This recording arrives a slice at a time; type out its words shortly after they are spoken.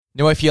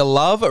Now, if you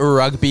love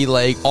rugby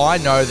league, I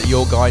know that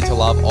you're going to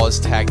love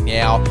OzTag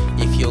now.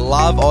 If you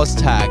love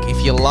OzTag,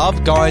 if you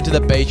love going to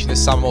the beach in the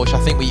summer, which I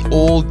think we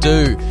all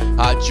do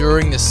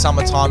during the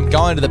summertime,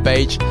 going to the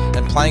beach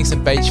and playing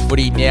some beach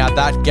footy, now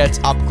that gets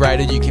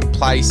upgraded. You can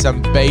play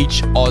some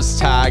beach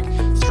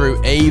OzTag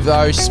through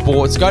Evo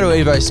Sports. Go to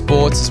Evo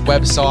Sports'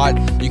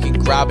 website. You can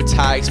grab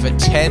tags for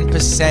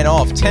 10%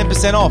 off.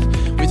 10% off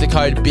with the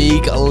code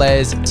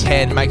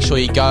BIGLES10. Make sure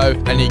you go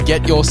and you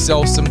get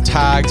yourself some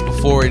tags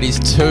before it is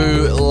too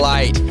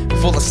late.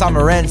 Before the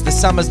summer ends. The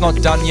summer's not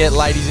done yet,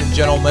 ladies and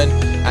gentlemen,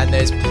 and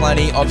there's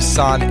plenty of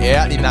sun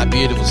out in that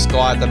beautiful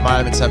sky at the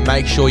moment, so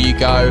make sure you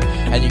go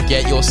and you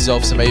get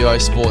yourself some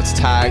Evo Sports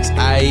tags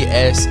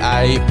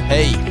ASAP.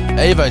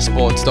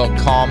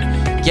 evosports.com.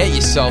 Get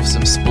yourself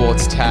some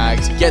sports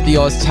tags. Get the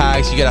Oz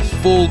tags. You get a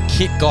full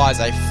kit, guys,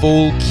 a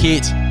full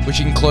kit, which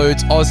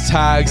includes Oz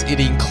tags,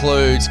 it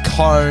includes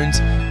cones,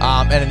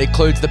 and it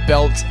includes the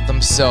belts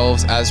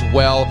themselves as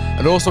well.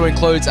 It also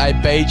includes a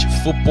beach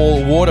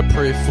football,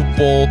 waterproof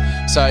football.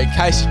 So in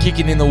case you're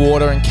kicking in the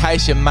water, in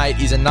case your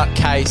mate is a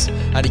nutcase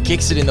and he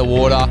kicks it in the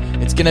water,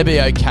 it's going to be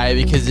okay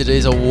because it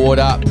is a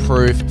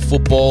waterproof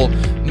football.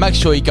 Make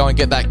sure you go and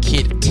get that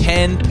kit.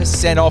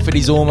 10% off. It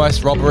is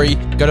almost robbery.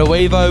 Go to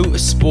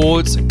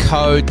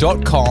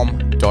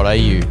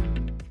evosportsco.com.au.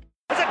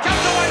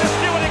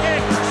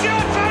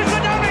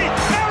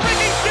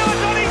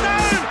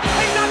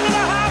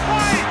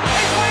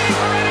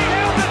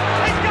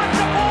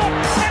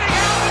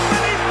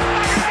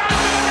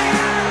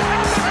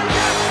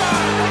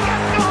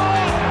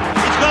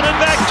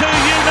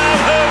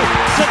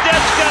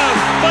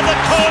 For the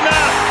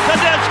corner,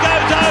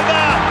 Tedesco's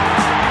over.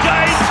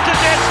 James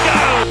Tedesco.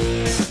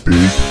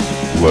 Big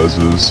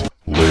Les's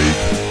League.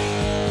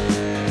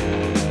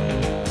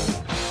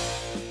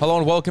 Hello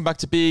and welcome back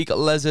to Big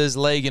Les's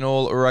League and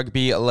all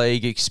rugby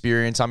league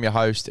experience. I'm your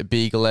host,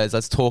 Big Les.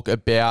 Let's talk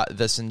about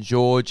the St.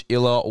 George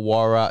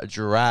Illawarra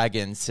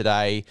Dragons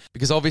today,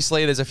 because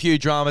obviously there's a few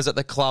dramas at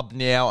the club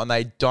now and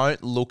they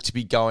don't look to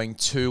be going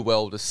too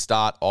well to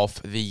start off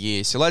the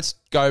year. So let's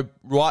go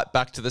right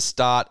back to the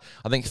start.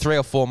 I think 3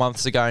 or 4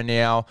 months ago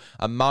now,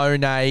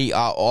 Monet,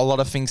 a lot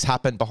of things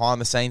happened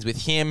behind the scenes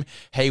with him.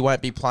 He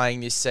won't be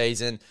playing this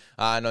season.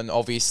 And then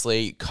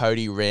obviously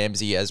Cody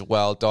Ramsey as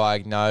well,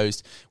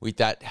 diagnosed with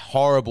that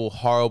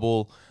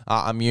horrible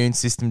immune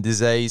system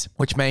disease,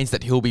 which means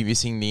that he'll be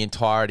missing the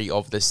entirety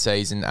of the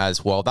season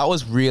as well. That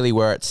was really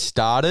where it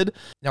started.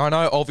 Now, I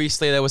know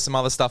obviously there was some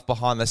other stuff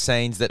behind the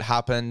scenes that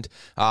happened,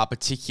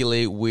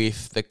 particularly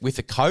with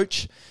the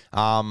coach.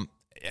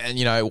 And,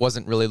 you know, it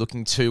wasn't really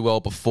looking too well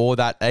before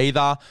that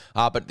either.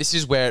 But this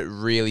is where it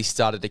really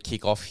started to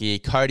kick off here.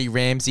 Cody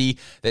Ramsey,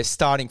 their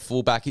starting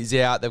fullback, is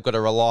out. They've got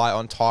to rely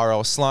on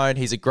Tyrell Sloan.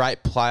 He's a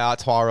great player,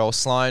 Tyrell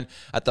Sloan.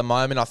 At the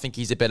moment, I think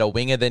he's a better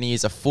winger than he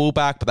is a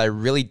fullback, but they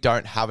really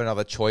don't have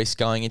another choice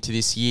going into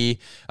this year.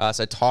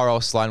 So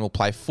Tyrell Sloan will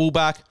play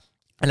fullback.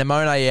 And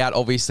Amone out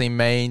obviously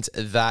means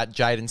that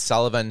Jayden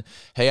Sullivan,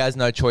 he has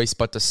no choice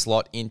but to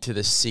slot into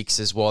the 6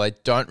 as well. They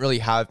don't really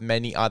have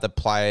many other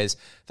players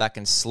that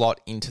can slot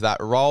into that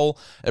role.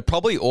 It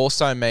probably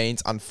also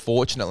means,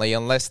 unfortunately,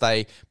 unless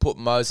they put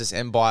Moses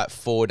Mbye at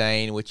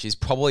 14, which is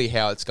probably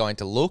how it's going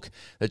to look,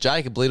 that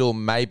Jacob Liddle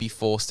may be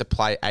forced to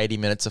play 80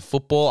 minutes of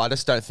football. I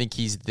just don't think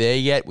he's there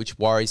yet, which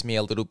worries me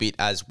a little bit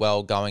as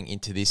well going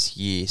into this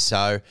year.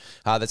 So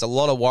there's a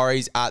lot of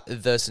worries at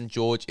the St.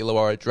 George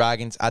Illawarra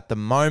Dragons at the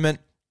moment.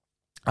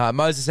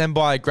 Moses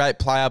Mbye, a great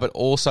player, but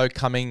also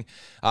coming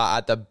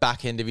at the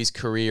back end of his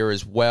career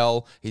as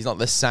well. He's not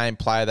the same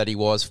player that he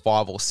was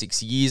 5 or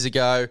 6 years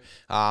ago,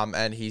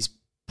 and he's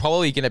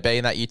probably going to be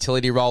in that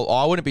utility role.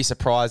 I wouldn't be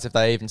surprised if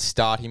they even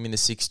start him in the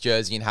 6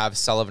 jersey and have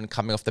Sullivan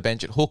coming off the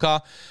bench at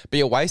hooker. But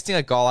you're wasting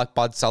a guy like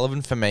Bud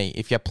Sullivan for me.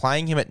 If you're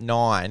playing him at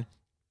 9,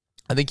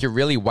 I think you're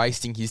really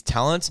wasting his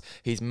talent.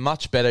 He's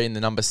much better in the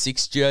number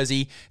 6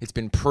 jersey. It's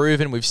been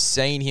proven. We've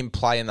seen him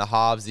play in the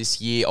halves this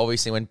year.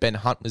 Obviously, when Ben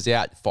Hunt was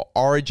out for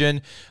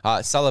Origin,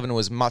 Sullivan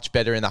was much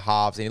better in the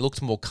halves, and he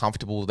looked more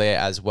comfortable there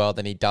as well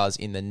than he does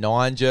in the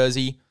 9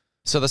 jersey.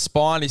 So the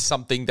spine is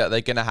something that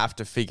they're going to have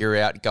to figure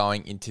out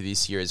going into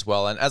this year as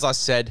well. And as I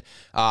said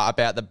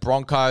about the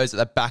Broncos at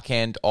the back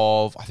end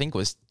of, I think it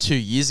was 2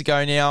 years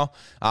ago now,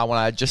 when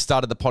I just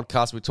started the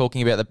podcast, we were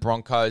talking about the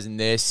Broncos in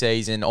their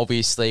season.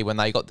 Obviously, when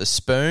they got the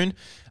spoon,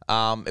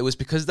 it was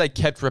because they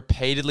kept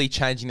repeatedly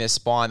changing their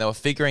spine. They were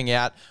figuring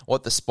out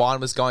what the spine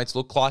was going to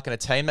look like, and a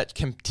team that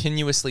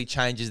continuously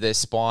changes their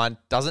spine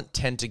doesn't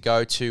tend to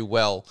go too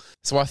well.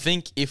 So I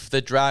think if the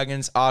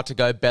Dragons are to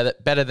go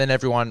better than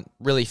everyone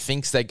really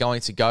thinks they're going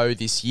to go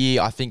this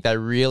year, I think they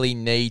really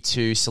need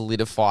to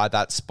solidify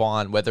that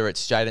spine, whether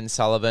it's Jayden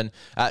Sullivan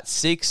at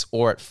 6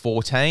 or at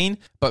 14.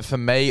 But for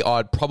me,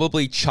 I'd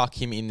probably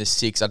chuck him in the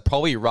 6. I'd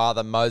probably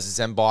rather Moses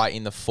Mbye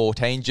in the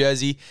 14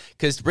 jersey,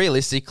 because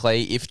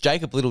realistically, if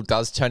Jacob Liddle still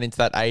does turn into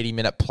that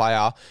 80-minute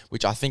player,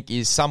 which I think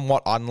is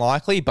somewhat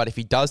unlikely, but if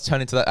he does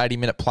turn into that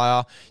 80-minute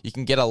player, you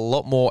can get a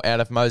lot more out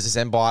of Moses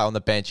Mbye on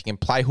the bench. He can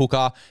play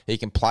hooker, he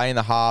can play in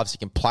the halves, he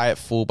can play at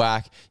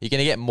fullback. You're going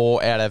to get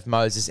more out of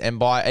Moses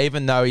Mbye,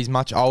 even though he's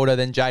much older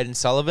than Jayden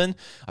Sullivan.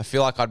 I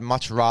feel like I'd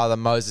much rather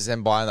Moses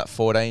Mbye in that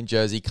 14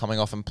 jersey coming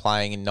off and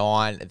playing in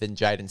 9 than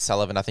Jayden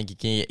Sullivan. I think you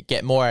can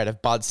get more out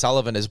of Bud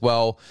Sullivan as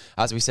well,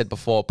 as we said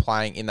before,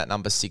 playing in that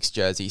number 6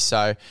 jersey.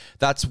 So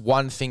that's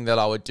one thing that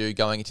I would do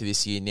going into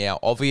this year. Now,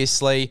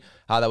 obviously,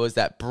 there was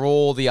that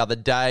brawl the other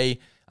day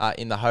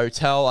in the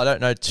hotel. I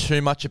don't know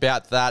too much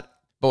about that,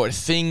 but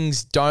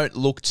things don't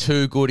look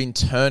too good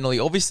internally.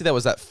 Obviously, there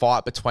was that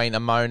fight between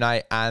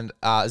Amone and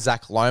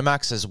Zach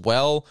Lomax as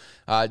well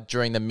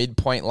during the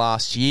midpoint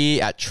last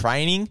year at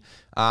training.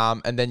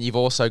 And then you've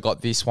also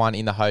got this one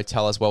in the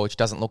hotel as well, which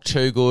doesn't look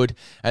too good.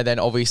 And then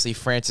obviously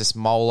Francis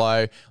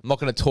Molo. I'm not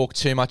going to talk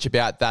too much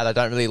about that. I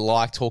don't really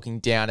like talking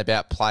down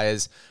about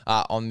players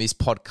on this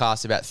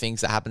podcast about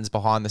things that happens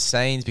behind the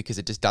scenes because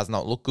it just does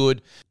not look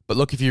good. But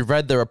look, if you've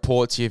read the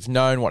reports, you've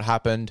known what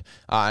happened,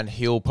 and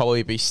he'll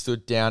probably be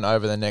stood down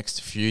over the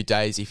next few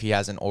days if he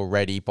hasn't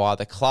already by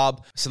the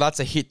club. So that's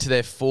a hit to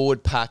their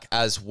forward pack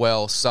as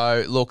well.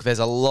 So look, there's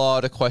a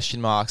lot of question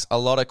marks,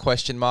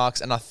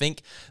 and I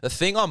think the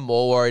thing I'm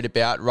more worried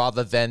about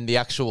rather than the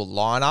actual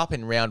lineup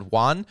in round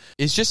 1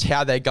 is just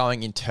how they're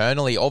going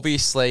internally.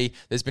 Obviously,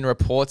 there's been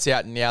reports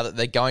out now that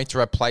they're going to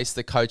replace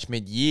the coach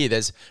mid-year.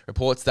 There's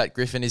reports that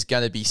Griffin is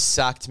going to be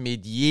sacked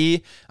mid-year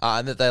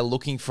and that they're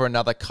looking for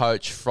another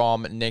coach from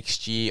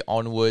next year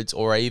onwards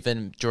or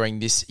even during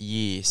this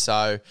year.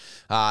 So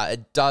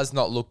it does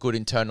not look good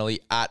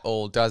internally at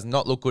all. Does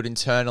not look good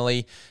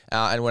internally.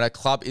 And when a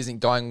club isn't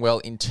going well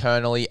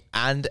internally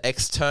and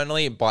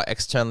externally, by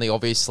externally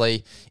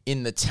obviously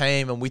in the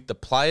team and with the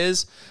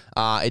players,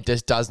 it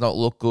just does not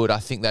look good. I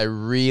think they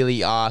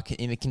really are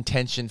in a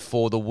contention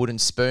for the wooden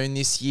spoon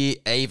this year,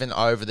 even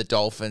over the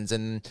Dolphins.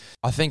 And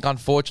I think,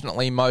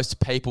 unfortunately, most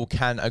people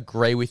can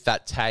agree with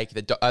that take.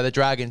 The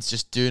Dragons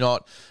just do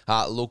not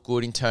look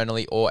good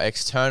internally or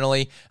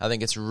externally. I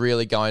think it's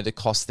really going to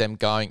cost them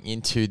going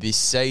into this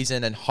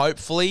season. And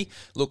hopefully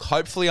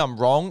I'm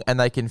wrong and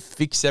they can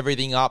fix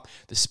everything up.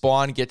 The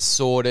spine gets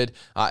sorted.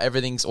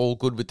 Everything's all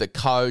good with the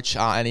coach.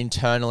 And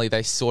internally,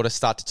 they sort of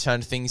start to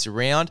turn things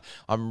around.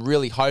 I'm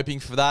really hoping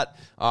for that.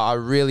 I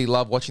really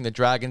love watching the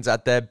Dragons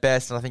at their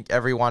best, and I think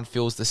everyone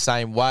feels the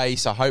same way.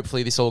 So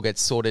hopefully this all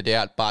gets sorted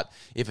out. But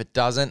if it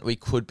doesn't, we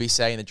could be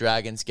seeing the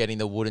Dragons getting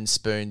the wooden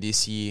spoon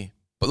this year.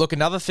 But look,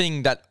 another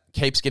thing that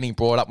keeps getting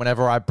brought up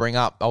whenever I bring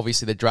up,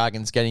 obviously, the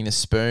Dragons getting the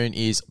spoon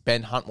is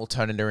Ben Hunt will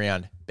turn it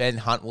around. Ben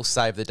Hunt will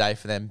save the day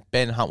for them.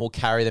 Ben Hunt will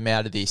carry them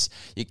out of this.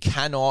 You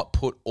cannot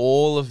put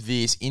all of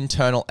this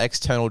internal,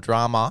 external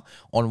drama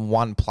on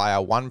one player.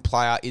 One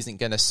player isn't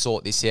going to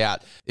sort this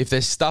out. If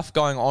there's stuff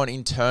going on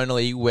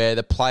internally where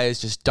the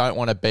players just don't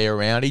want to be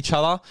around each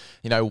other,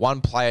 one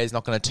player is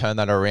not going to turn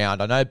that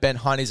around. I know Ben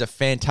Hunt is a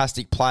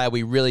fantastic player.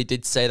 We really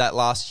did see that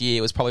last year.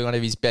 It was probably one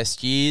of his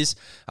best years.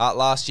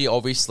 Last year,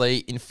 obviously,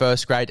 in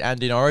first grade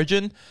and in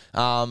Origin.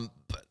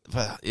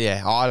 But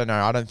yeah, I don't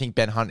know. I don't think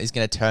Ben Hunt is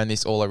going to turn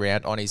this all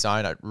around on his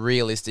own. It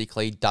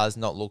realistically does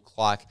not look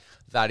like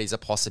that is a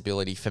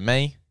possibility for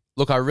me.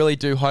 Look, I really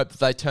do hope that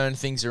they turn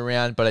things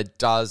around, but it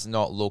does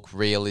not look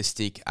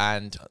realistic.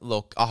 And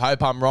look, I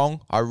hope I'm wrong.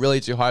 I really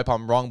do hope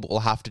I'm wrong, but we'll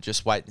have to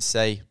just wait and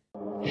see.